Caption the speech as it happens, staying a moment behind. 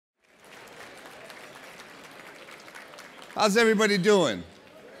How's everybody doing?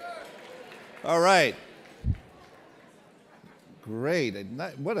 All right. Great.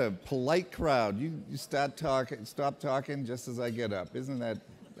 What a polite crowd. You stop talking just as I get up. Isn't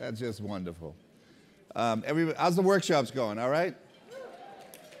that's just wonderful? How's the workshops going? All right?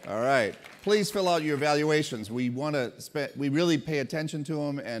 All right. Please fill out your evaluations. We really pay attention to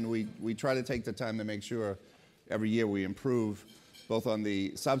them, and we try to take the time to make sure every year we improve both on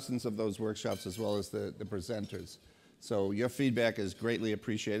the substance of those workshops as well as the presenters. So your feedback is greatly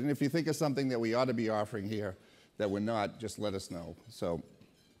appreciated. And if you think of something that we ought to be offering here that we're not, just let us know. So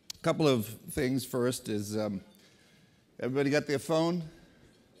a couple of things. First is, everybody got their phone?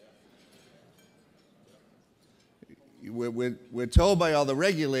 We're told by all the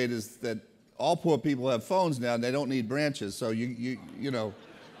regulators that all poor people have phones now and they don't need branches. So you know,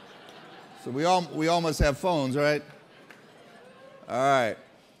 so we all must have phones, right? All right.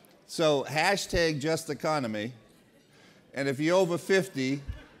 So #JustEconomy. And if you're over 50,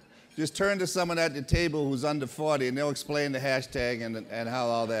 just turn to someone at the table who's under 40 and they'll explain the hashtag and how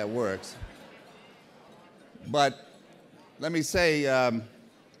all that works. But let me say,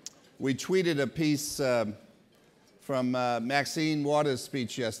 we tweeted a piece from Maxine Waters'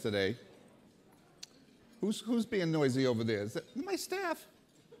 speech yesterday. Who's being noisy over there? Is that my staff?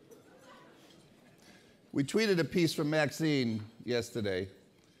 We tweeted a piece from Maxine yesterday,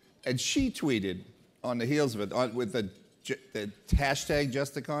 and she tweeted on the heels of it with the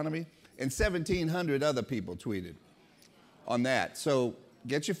 #JustEconomy, and 1,700 other people tweeted on that. So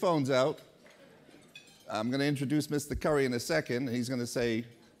get your phones out. I'm going to introduce Mr. Curry in a second, and he's going to say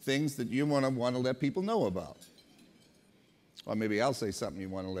things that you want to let people know about. Or maybe I'll say something you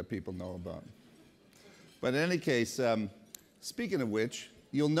want to let people know about. But in any case, speaking of which,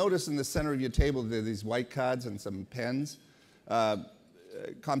 you'll notice in the center of your table there are these white cards and some pens.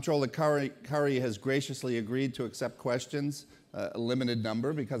 Comptroller Curry has graciously agreed to accept questions, a limited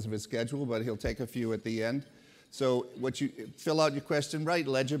number because of his schedule, but he'll take a few at the end. So fill out your question right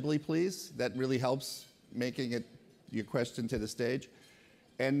legibly, please. That really helps making it your question to the stage.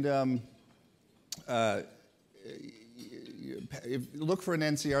 And look for an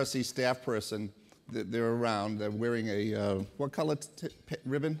NCRC staff person. They're around. They're wearing a, what color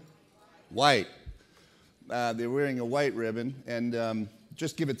ribbon? White. They're wearing a white ribbon, and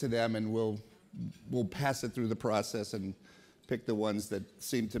just give it to them, and we'll pass it through the process and pick the ones that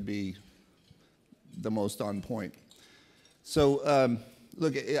seem to be the most on point. So,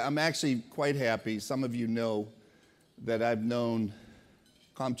 look, I'm actually quite happy. Some of you know that I've known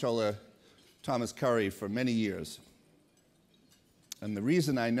Comptroller Thomas Curry for many years. And the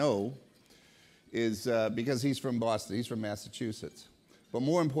reason I know is because he's from Boston, he's from Massachusetts. But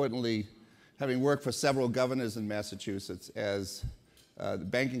more importantly, having worked for several governors in Massachusetts as the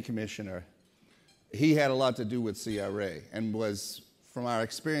banking commissioner, he had a lot to do with CRA and was, from our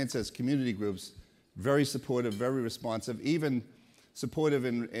experience as community groups, very supportive, very responsive, even supportive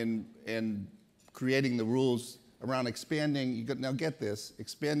in creating the rules around expanding, now get this,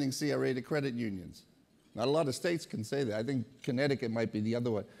 expanding CRA to credit unions. Not a lot of states can say that. I think Connecticut might be the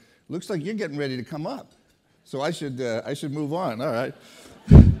other one. Looks like you're getting ready to come up. So I should move on, all right.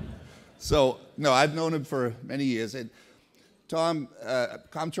 So, no, I've known him for many years. And Tom,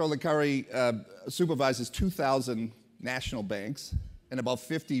 Comptroller Curry supervises 2,000 national banks and about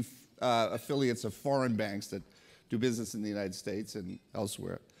 50 affiliates of foreign banks that do business in the United States and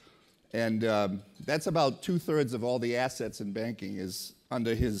elsewhere. And that's about 2/3 of all the assets in banking is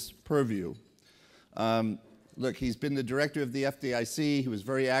under his purview. Look, he's been the director of the FDIC. He was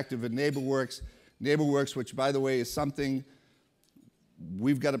very active in NeighborWorks. NeighborWorks, which, by the way, is something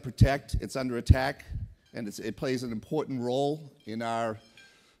we've got to protect. It's under attack, and it plays an important role in our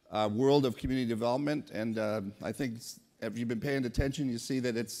world of community development. And I think if you've been paying attention, you see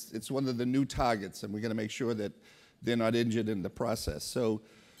that it's one of the new targets, and we're going to make sure that they're not injured in the process. So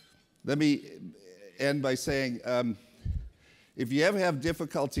let me end by saying, if you ever have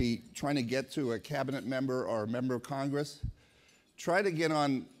difficulty trying to get to a cabinet member or a member of Congress, try to get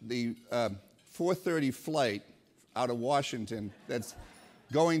on the 4:30 flight out of Washington that's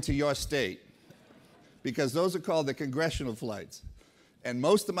going to your state, because those are called the congressional flights. And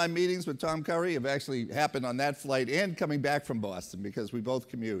most of my meetings with Tom Curry have actually happened on that flight and coming back from Boston, because we both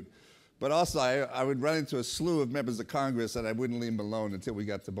commute. But also, I would run into a slew of members of Congress, and I wouldn't leave them alone until we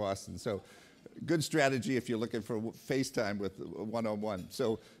got to Boston. So good strategy if you're looking for FaceTime with one-on-one.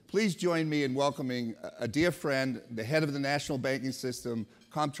 So please join me in welcoming a dear friend, the head of the national banking system,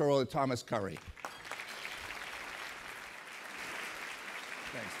 Comptroller Thomas Curry.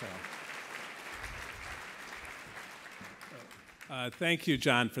 Thanks, Tom. Thank you,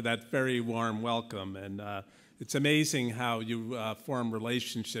 John, for that very warm welcome. And It's amazing how you form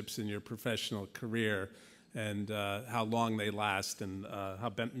relationships in your professional career and how long they last and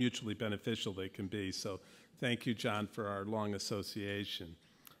how mutually beneficial they can be. So thank you, John, for our long association.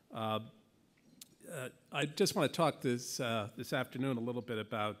 I just want to talk this afternoon a little bit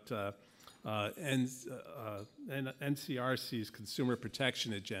about NCRC's consumer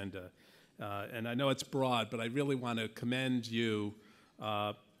protection agenda. And I know it's broad, but I really want to commend you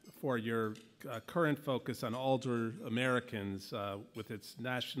for your current focus on older Americans with its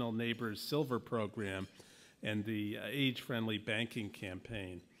National Neighbors Silver program and the age-friendly banking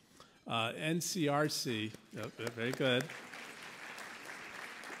campaign. NCRC, very good.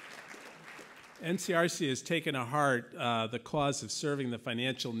 NCRC has taken to heart the cause of serving the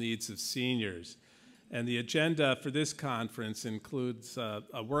financial needs of seniors. And the agenda for this conference includes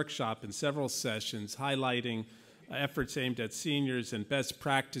a workshop and several sessions highlighting efforts aimed at seniors and best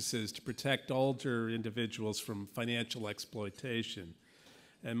practices to protect older individuals from financial exploitation.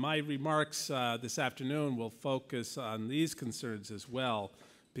 And my remarks this afternoon will focus on these concerns as well,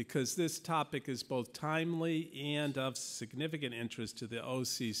 because this topic is both timely and of significant interest to the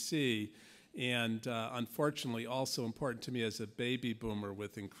OCC, and unfortunately also important to me as a baby boomer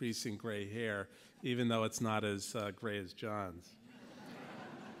with increasing gray hair, even though it's not as gray as John's.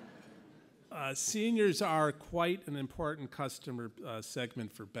 Seniors are quite an important customer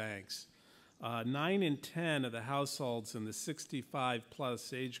segment for banks. 9 in 10 of the households in the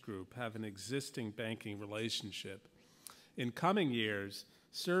 65-plus age group have an existing banking relationship. In coming years,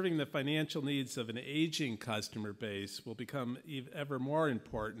 serving the financial needs of an aging customer base will become ever more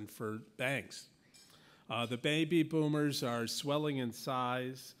important for banks. The baby boomers are swelling in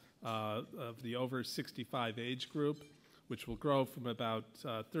size of the over 65 age group, which will grow from about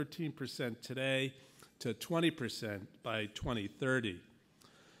 13% today to 20% by 2030.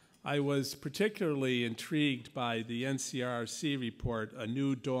 I was particularly intrigued by the NCRC report, A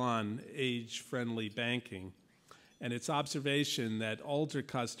New Dawn, Age-Friendly Banking, and its observation that older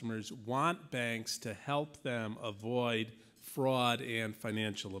customers want banks to help them avoid fraud and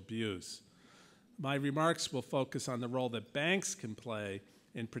financial abuse. My remarks will focus on the role that banks can play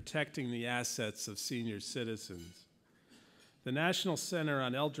in protecting the assets of senior citizens. The National Center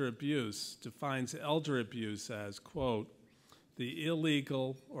on Elder Abuse defines elder abuse as, quote, the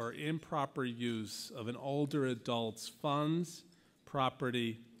illegal or improper use of an older adult's funds,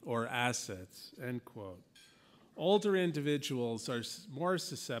 property, or assets, end quote. Older individuals are more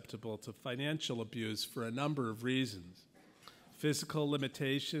susceptible to financial abuse for a number of reasons. Physical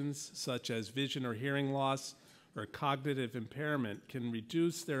limitations, such as vision or hearing loss, or cognitive impairment, can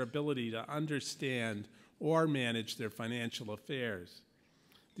reduce their ability to understand or manage their financial affairs.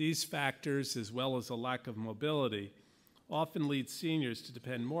 These factors, as well as a lack of mobility, often lead seniors to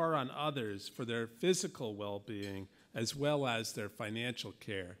depend more on others for their physical well-being as well as their financial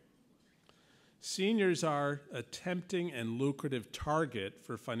care. Seniors are a tempting and lucrative target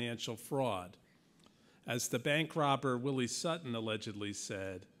for financial fraud. As the bank robber Willie Sutton allegedly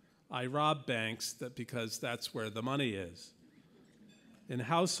said, I rob banks because that's where the money is. In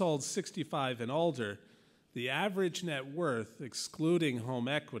households 65 and older, the average net worth, excluding home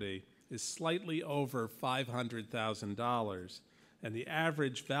equity, is slightly over $500,000, and the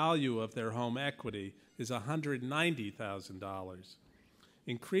average value of their home equity is $190,000.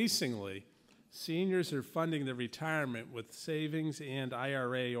 Increasingly, seniors are funding their retirement with savings and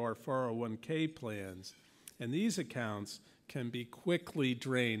IRA or 401k plans, and these accounts can be quickly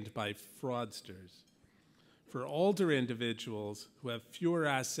drained by fraudsters. For older individuals who have fewer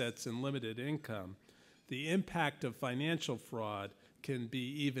assets and limited income, the impact of financial fraud can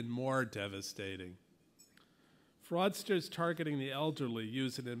be even more devastating. Fraudsters targeting the elderly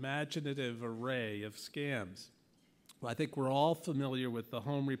use an imaginative array of scams. I think we're all familiar with the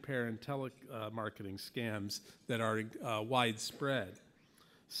home repair and telemarketing scams that are widespread.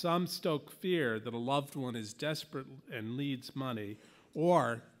 Some stoke fear that a loved one is desperate and needs money,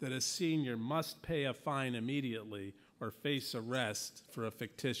 or that a senior must pay a fine immediately or face arrest for a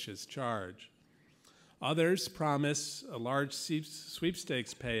fictitious charge. Others promise a large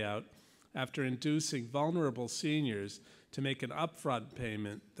sweepstakes payout after inducing vulnerable seniors to make an upfront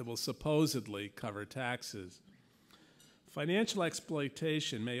payment that will supposedly cover taxes. Financial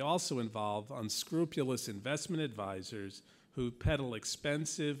exploitation may also involve unscrupulous investment advisors who peddle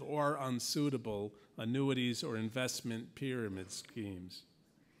expensive or unsuitable annuities or investment pyramid schemes.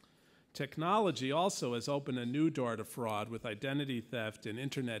 Technology also has opened a new door to fraud with identity theft and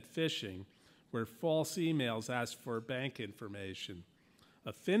internet phishing, where false emails ask for bank information.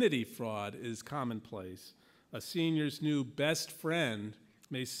 Affinity fraud is commonplace. A senior's new best friend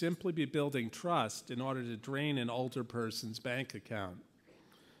may simply be building trust in order to drain an older person's bank account.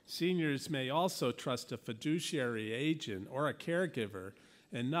 Seniors may also trust a fiduciary agent or a caregiver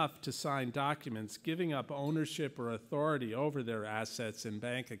enough to sign documents giving up ownership or authority over their assets and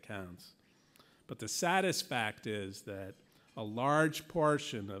bank accounts. But the saddest fact is that a large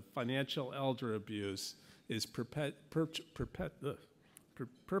portion of financial elder abuse is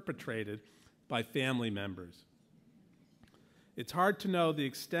perpetrated by family members. It's hard to know the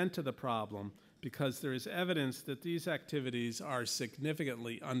extent of the problem because there is evidence that these activities are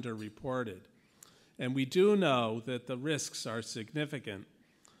significantly underreported. And we do know that the risks are significant.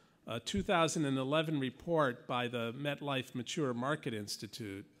 A 2011 report by the MetLife Mature Market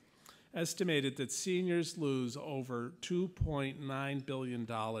Institute estimated that seniors lose over $2.9 billion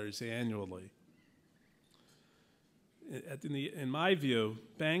annually. In my view,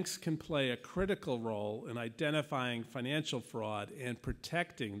 banks can play a critical role in identifying financial fraud and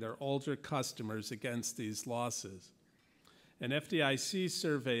protecting their older customers against these losses. An FDIC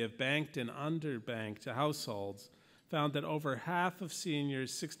survey of banked and underbanked households found that over half of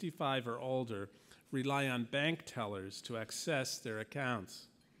seniors 65 or older rely on bank tellers to access their accounts.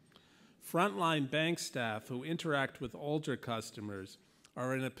 Frontline bank staff who interact with older customers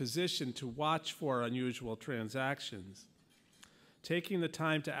are in a position to watch for unusual transactions. Taking the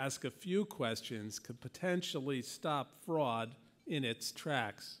time to ask a few questions could potentially stop fraud in its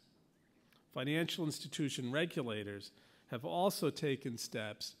tracks. Financial institution regulators have also taken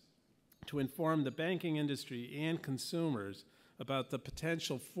steps to inform the banking industry and consumers about the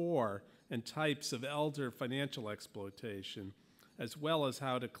potential for and types of elder financial exploitation, as well as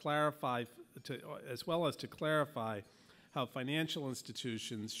to clarify how financial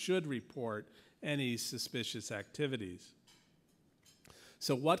institutions should report any suspicious activities.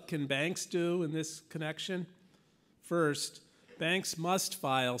 So what can banks do in this connection? First, banks must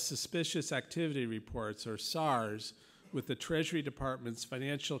file suspicious activity reports, or SARs, with the Treasury Department's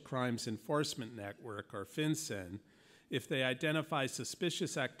Financial Crimes Enforcement Network, or FinCEN, if they identify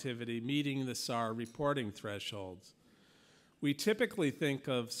suspicious activity meeting the SAR reporting thresholds. We typically think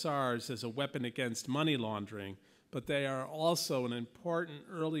of SARs as a weapon against money laundering, but they are also an important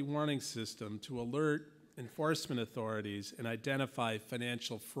early warning system to alert enforcement authorities and identify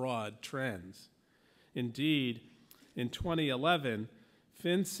financial fraud trends. Indeed, in 2011,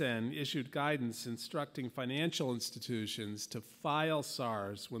 FinCEN issued guidance instructing financial institutions to file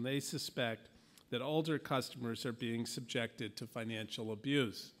SARs when they suspect that older customers are being subjected to financial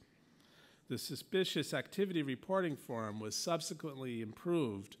abuse. The suspicious activity reporting form was subsequently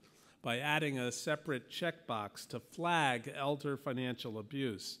improved by adding a separate checkbox to flag elder financial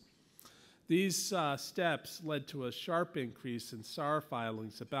abuse. These steps led to a sharp increase in SAR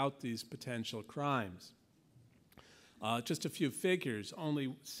filings about these potential crimes. Just a few figures, only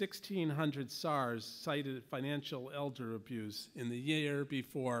 1,600 SARs cited financial elder abuse in the year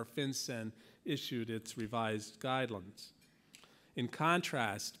before FinCEN issued its revised guidelines. In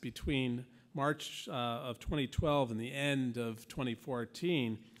contrast, between March of 2012 and the end of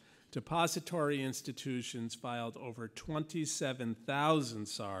 2014, depository institutions filed over 27,000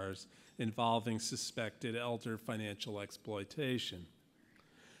 SARs involving suspected elder financial exploitation.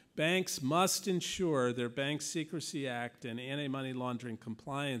 Banks must ensure their Bank Secrecy Act and anti-money laundering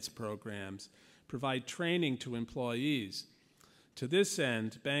compliance programs provide training to employees. To this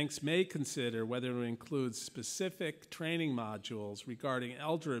end, banks may consider whether to include specific training modules regarding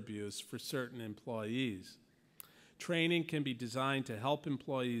elder abuse for certain employees. Training can be designed to help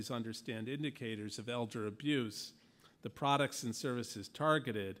employees understand indicators of elder abuse, the products and services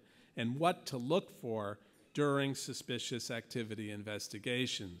targeted, and what to look for during suspicious activity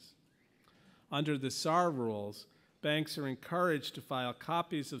investigations. Under the SAR rules, banks are encouraged to file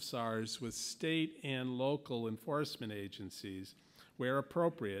copies of SARs with state and local enforcement agencies where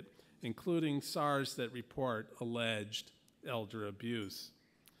appropriate, including SARs that report alleged elder abuse.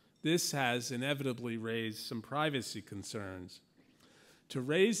 This has inevitably raised some privacy concerns. To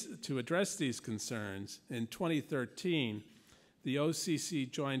address these concerns, in 2013, the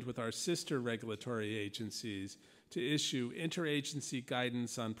OCC joined with our sister regulatory agencies to issue interagency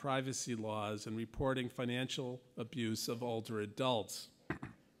guidance on privacy laws and reporting financial abuse of older adults,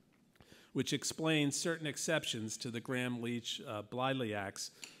 which explains certain exceptions to the Gramm-Leach-Bliley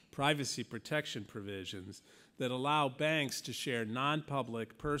Act's privacy protection provisions that allow banks to share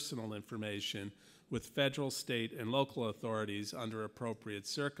non-public personal information with federal, state, and local authorities under appropriate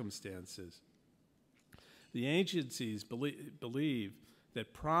circumstances. The agencies believe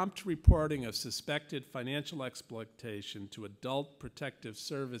that prompt reporting of suspected financial exploitation to adult protective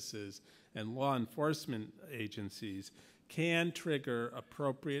services and law enforcement agencies can trigger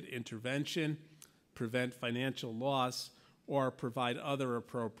appropriate intervention, prevent financial loss, or provide other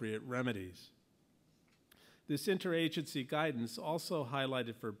appropriate remedies. This interagency guidance also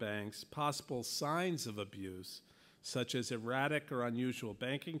highlighted for banks possible signs of abuse, such as erratic or unusual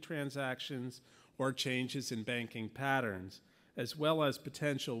banking transactions or changes in banking patterns, as well as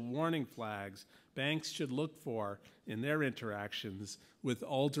potential warning flags banks should look for in their interactions with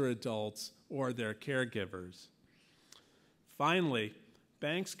older adults or their caregivers. Finally,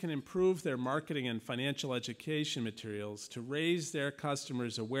 banks can improve their marketing and financial education materials to raise their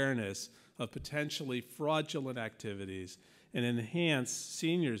customers' awareness of potentially fraudulent activities and enhance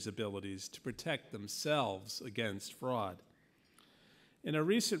seniors' abilities to protect themselves against fraud. In a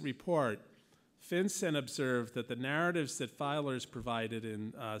recent report, FinCEN observed that the narratives that filers provided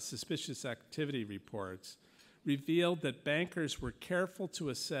in suspicious activity reports revealed that bankers were careful to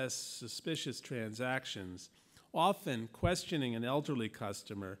assess suspicious transactions, often questioning an elderly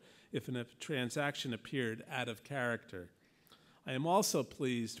customer if a transaction appeared out of character. I am also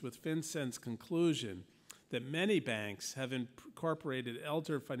pleased with FinCEN's conclusion that many banks have incorporated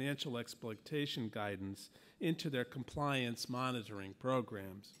elder financial exploitation guidance into their compliance monitoring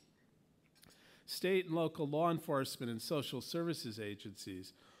programs. State and local law enforcement and social services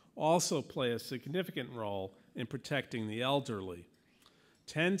agencies also play a significant role in protecting the elderly.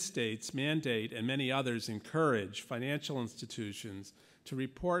 10 states mandate and many others encourage financial institutions to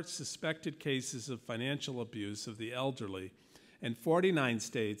report suspected cases of financial abuse of the elderly, and 49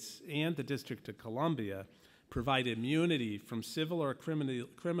 states and the District of Columbia provide immunity from civil or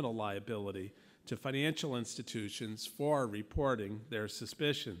criminal liability to financial institutions for reporting their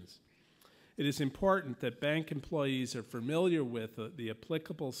suspicions. It is important that bank employees are familiar with the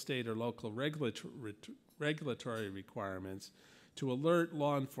applicable state or local regulatory requirements to alert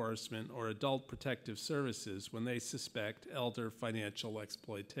law enforcement or adult protective services when they suspect elder financial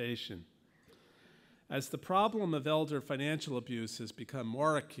exploitation. As the problem of elder financial abuse has become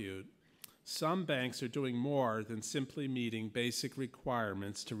more acute, some banks are doing more than simply meeting basic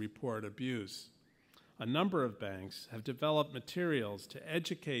requirements to report abuse. A number of banks have developed materials to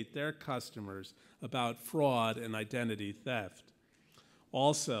educate their customers about fraud and identity theft.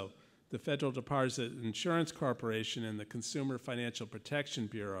 Also, the Federal Deposit Insurance Corporation and the Consumer Financial Protection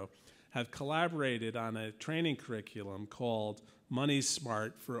Bureau have collaborated on a training curriculum called Money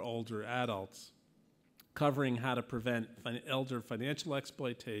Smart for Older Adults, covering how to prevent elder financial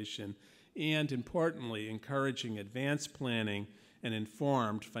exploitation and, importantly, encouraging advanced planning and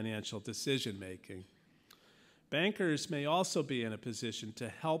informed financial decision-making. Bankers may also be in a position to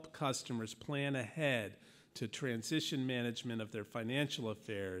help customers plan ahead to transition management of their financial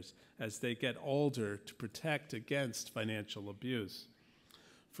affairs as they get older to protect against financial abuse.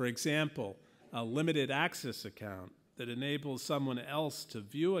 For example, a limited access account that enables someone else to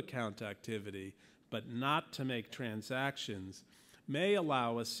view account activity but not to make transactions may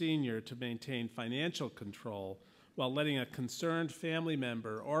allow a senior to maintain financial control while letting a concerned family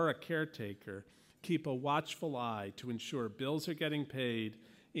member or a caretaker keep a watchful eye to ensure bills are getting paid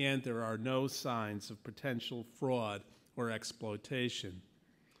and there are no signs of potential fraud or exploitation.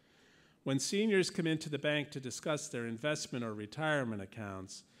 When seniors come into the bank to discuss their investment or retirement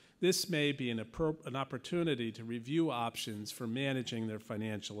accounts, this may be an opportunity to review options for managing their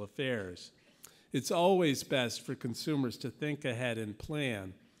financial affairs. It's always best for consumers to think ahead and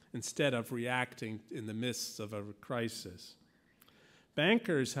plan instead of reacting in the midst of a crisis.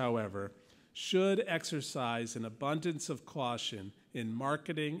 Bankers, however, should exercise an abundance of caution in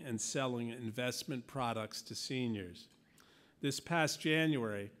marketing and selling investment products to seniors. This past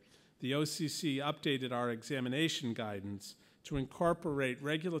January, the OCC updated our examination guidance to incorporate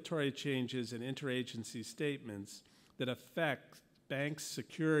regulatory changes and interagency statements that affect banks'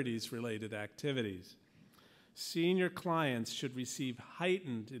 securities-related activities. Senior clients should receive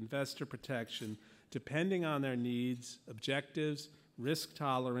heightened investor protection depending on their needs, objectives, risk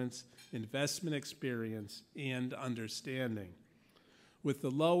tolerance, investment experience, and understanding. With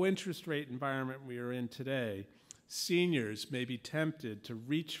the low interest rate environment we are in today, seniors may be tempted to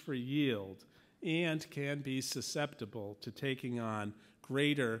reach for yield and can be susceptible to taking on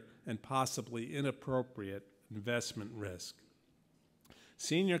greater and possibly inappropriate investment risk.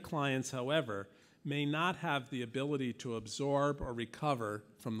 Senior clients, however, may not have the ability to absorb or recover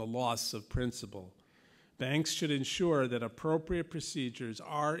from the loss of principal. Banks should ensure that appropriate procedures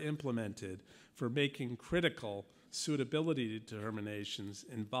are implemented for making critical suitability determinations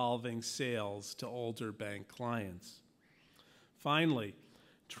involving sales to older bank clients. Finally,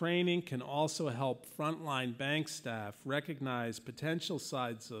 training can also help frontline bank staff recognize potential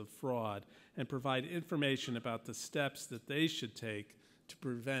signs of fraud and provide information about the steps that they should take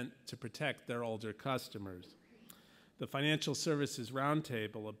to protect their older customers. The Financial Services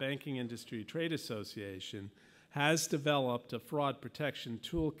Roundtable, a banking industry trade association, has developed a fraud protection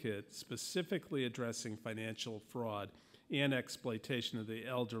toolkit specifically addressing financial fraud and exploitation of the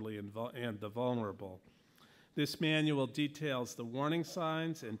elderly and the vulnerable. This manual details the warning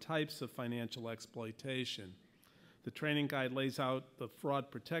signs and types of financial exploitation. The training guide lays out the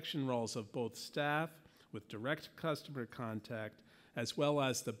fraud protection roles of both staff with direct customer contact, as well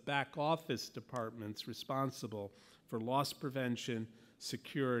as the back office departments responsible for loss prevention,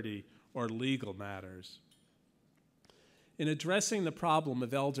 security, or legal matters. In addressing the problem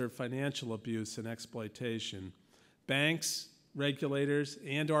of elder financial abuse and exploitation, banks, regulators,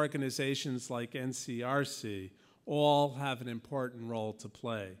 and organizations like NCRC all have an important role to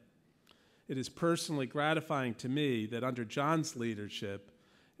play. It is personally gratifying to me that under John's leadership,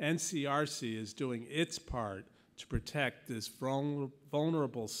 NCRC is doing its part to protect this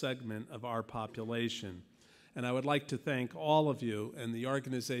vulnerable segment of our population. And I would like to thank all of you and the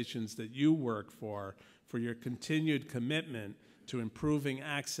organizations that you work for your continued commitment to improving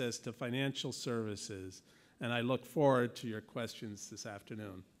access to financial services. And I look forward to your questions this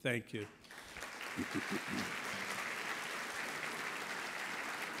afternoon. Thank you.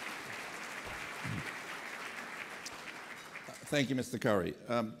 Thank you, Mr. Curry.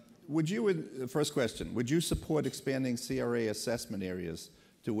 First question, would you support expanding CRA assessment areas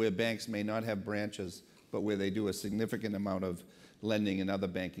to where banks may not have branches, but where they do a significant amount of lending and other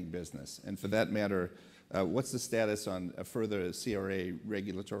banking business? And for that matter, what's the status on a further CRA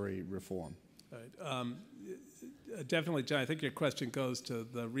regulatory reform? Definitely, John, I think your question goes to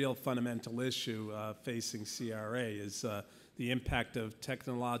the real fundamental issue facing CRA is the impact of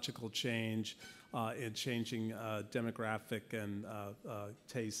technological change in changing demographic and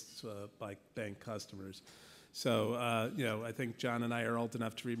tastes by bank customers. So, I think John and I are old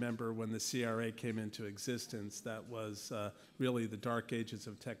enough to remember when the CRA came into existence. That was really the dark ages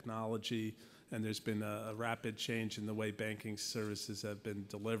of technology, and there's been a rapid change in the way banking services have been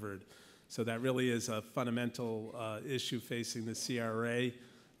delivered. So that really is a fundamental issue facing the CRA.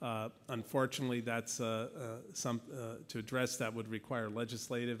 Unfortunately, that's to address that would require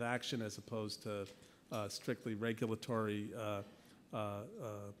legislative action as opposed to strictly regulatory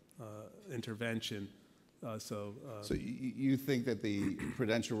intervention. So you think that the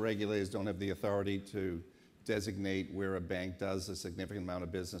prudential regulators don't have the authority to designate where a bank does a significant amount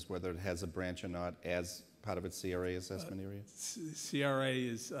of business, whether it has a branch or not, as part of its CRA assessment area? CRA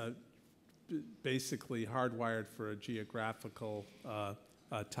is basically hardwired for a geographical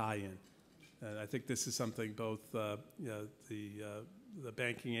tie-in. And I think this is something both the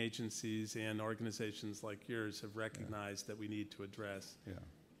banking agencies and organizations like yours have recognized that we need to address. Yeah.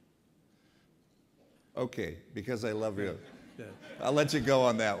 Okay, because I love you. Yeah. I'll let you go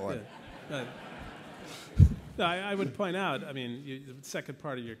on that one. Yeah. No, I would point out, I mean, the second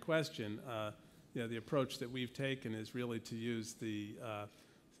part of your question, the approach that we've taken is really to use the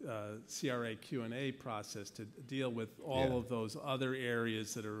CRA Q&A process to deal with all of those other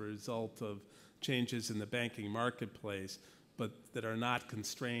areas that are a result of changes in the banking marketplace, but that are not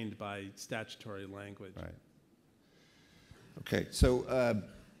constrained by statutory language. Right. Okay, so,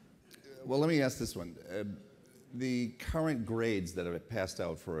 well, let me ask this one. The current grades that are passed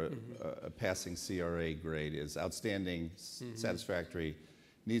out for a passing CRA grade is outstanding, satisfactory,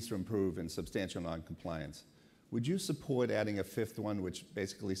 needs to improve, and substantial noncompliance. Would you support adding a fifth one, which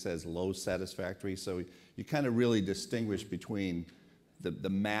basically says low satisfactory? So you kind of really distinguish between the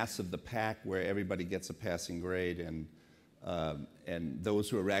mass of the pack, where everybody gets a passing grade, and those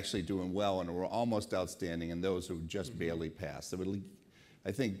who are actually doing well and are almost outstanding, and those who just barely pass. It would,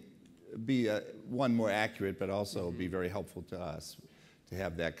 I think, be one, more accurate, but also be very helpful to us to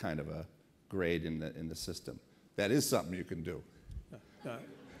have that kind of a grade in the system. That is something you can do.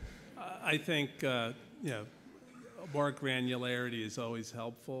 I think more granularity is always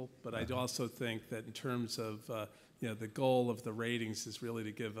helpful, but I also think that in terms of the goal of the ratings is really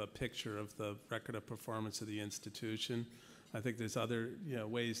to give a picture of the record of performance of the institution. I think there's other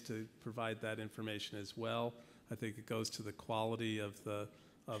ways to provide that information as well. I think it goes to the quality of the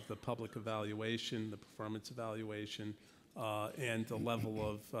public evaluation, the performance evaluation, and the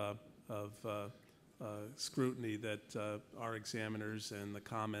level of scrutiny that our examiners and the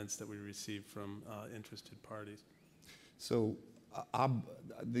comments that we receive from interested parties. So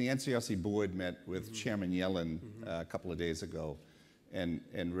the NCRC board met with Chairman Yellen a couple of days ago and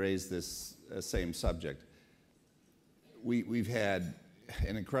raised this same subject. We've had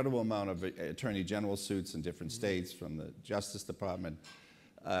an incredible amount of attorney general suits in different states from the Justice Department.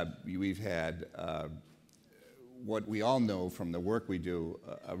 We've had what we all know from the work we do,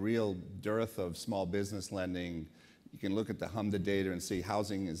 a real dearth of small business lending. You can look at the HMDA data and see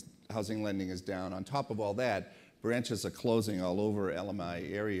housing lending is down. On top of all that, branches are closing all over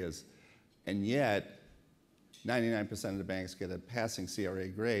LMI areas, and yet 99% of the banks get a passing CRA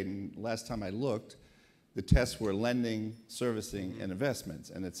grade. And last time I looked, the tests were lending, servicing, and investments.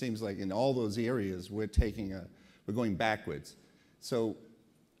 And it seems like in all those areas, we're going backwards. So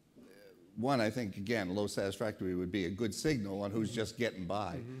one, I think, again, low satisfactory would be a good signal on who's just getting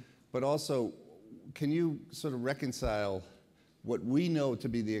by. But also, can you sort of reconcile what we know to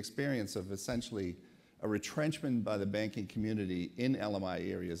be the experience of essentially a retrenchment by the banking community in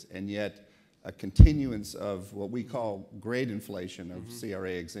LMI areas, and yet a continuance of what we call grade inflation of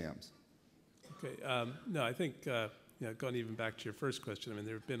CRA exams? Okay, no, I think, going even back to your first question, I mean,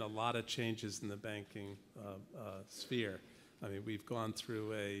 there have been a lot of changes in the banking sphere. I mean, we've gone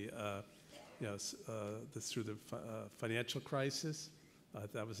through through the financial crisis.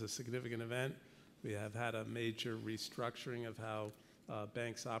 That was a significant event. We have had a major restructuring of how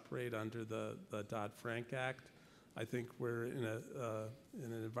banks operate under the Dodd-Frank Act. I think we're in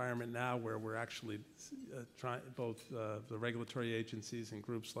an environment now where we're actually trying, both the regulatory agencies and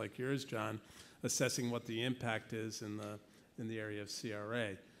groups like yours, John, assessing what the impact is in the area of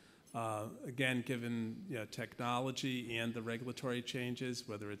CRA. Again, given technology and the regulatory changes,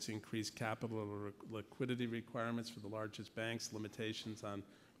 whether it's increased capital or liquidity requirements for the largest banks, limitations on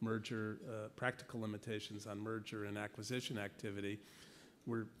merger, practical limitations on merger and acquisition activity,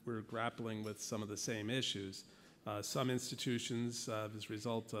 we're grappling with some of the same issues. Some institutions, as a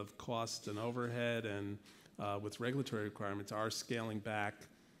result of cost and overhead and with regulatory requirements, are scaling back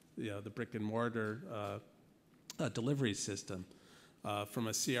the brick and mortar delivery system. From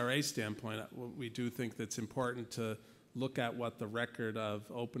a CRA standpoint, we do think that it's important to look at what the record of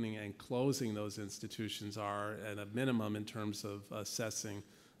opening and closing those institutions are at a minimum in terms of assessing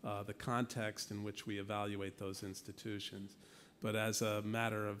the context in which we evaluate those institutions. But as a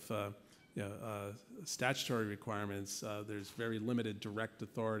matter of statutory requirements, there's very limited direct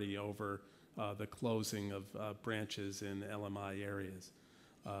authority over the closing of branches in LMI areas.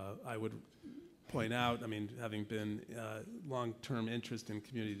 I would point out, I mean, having been long-term interest in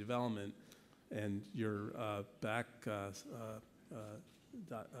community development and your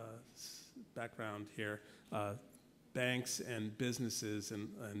background here, banks and businesses and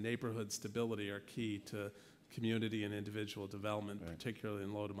neighborhood stability are key to community and individual development, particularly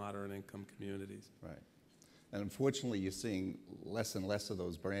in low to moderate income communities. Right. And unfortunately, you're seeing less and less of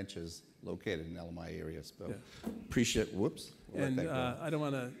those branches located in LMI areas. So appreciate, whoops. And I don't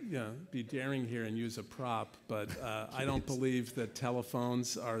want to be daring here and use a prop, but I don't believe that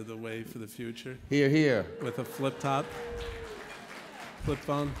telephones are the way for the future. Here, here. With a flip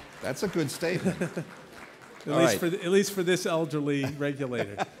phone. That's a good statement. At least for this elderly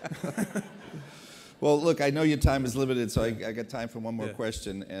regulator. Well, look, I know your time is limited, so I got time for one more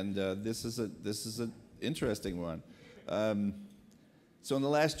question, and this is an interesting one. So in the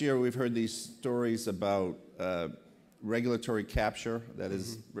last year, we've heard these stories about regulatory capture, that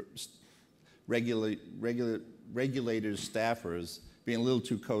is, regulators, staffers being a little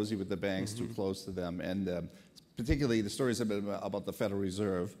too cozy with the banks, too close to them, and particularly the stories have been about the Federal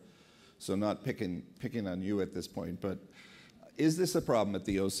Reserve. So not picking on you at this point, but is this a problem at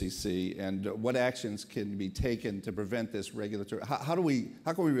the OCC, and what actions can be taken to prevent this regulatory? How can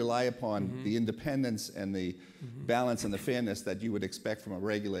we rely upon the independence and the balance and the fairness that you would expect from a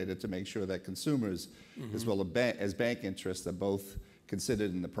regulator to make sure that consumers, as well as bank interests, are both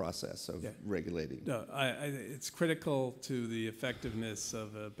considered in the process of regulating? No, it's critical to the effectiveness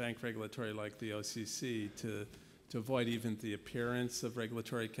of a bank regulatory like the OCC to avoid even the appearance of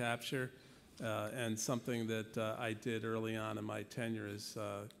regulatory capture. And something that I did early on in my tenure as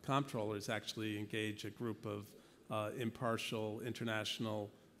Comptroller is actually engage a group of impartial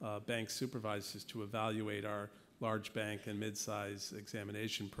international bank supervisors to evaluate our large bank and mid-size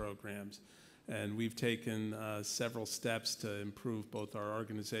examination programs. And we've taken several steps to improve both our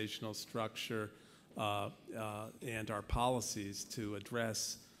organizational structure and our policies to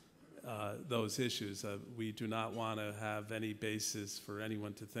address those issues. We do not want to have any basis for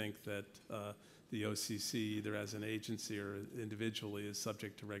anyone to think that the OCC, either as an agency or individually, is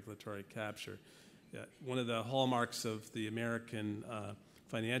subject to regulatory capture. One of the hallmarks of the American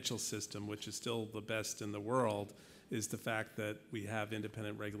financial system, which is still the best in the world, is the fact that we have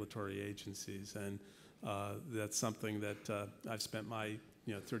independent regulatory agencies, and that's something that I've spent my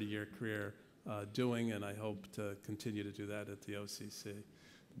 30-year career doing, and I hope to continue to do that at the OCC.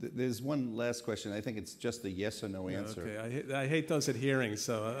 There's one last question. I think it's just a yes or no answer. Okay, I hate those at hearings,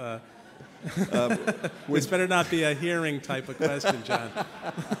 so this better not be a hearing type of question, John.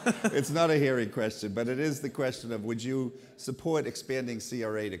 It's not a hearing question, but it is the question of would you support expanding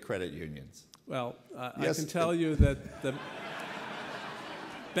CRA to credit unions? Well, Yes, I can tell you that the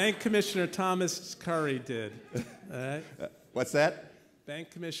Bank Commissioner Thomas Curry did. All right? What's that?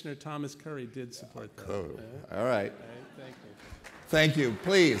 Bank Commissioner Thomas Curry did support that. Oh, all right. All right, thank you. Thank you.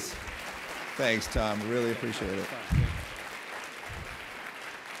 Please. Thanks, Tom. Really appreciate it.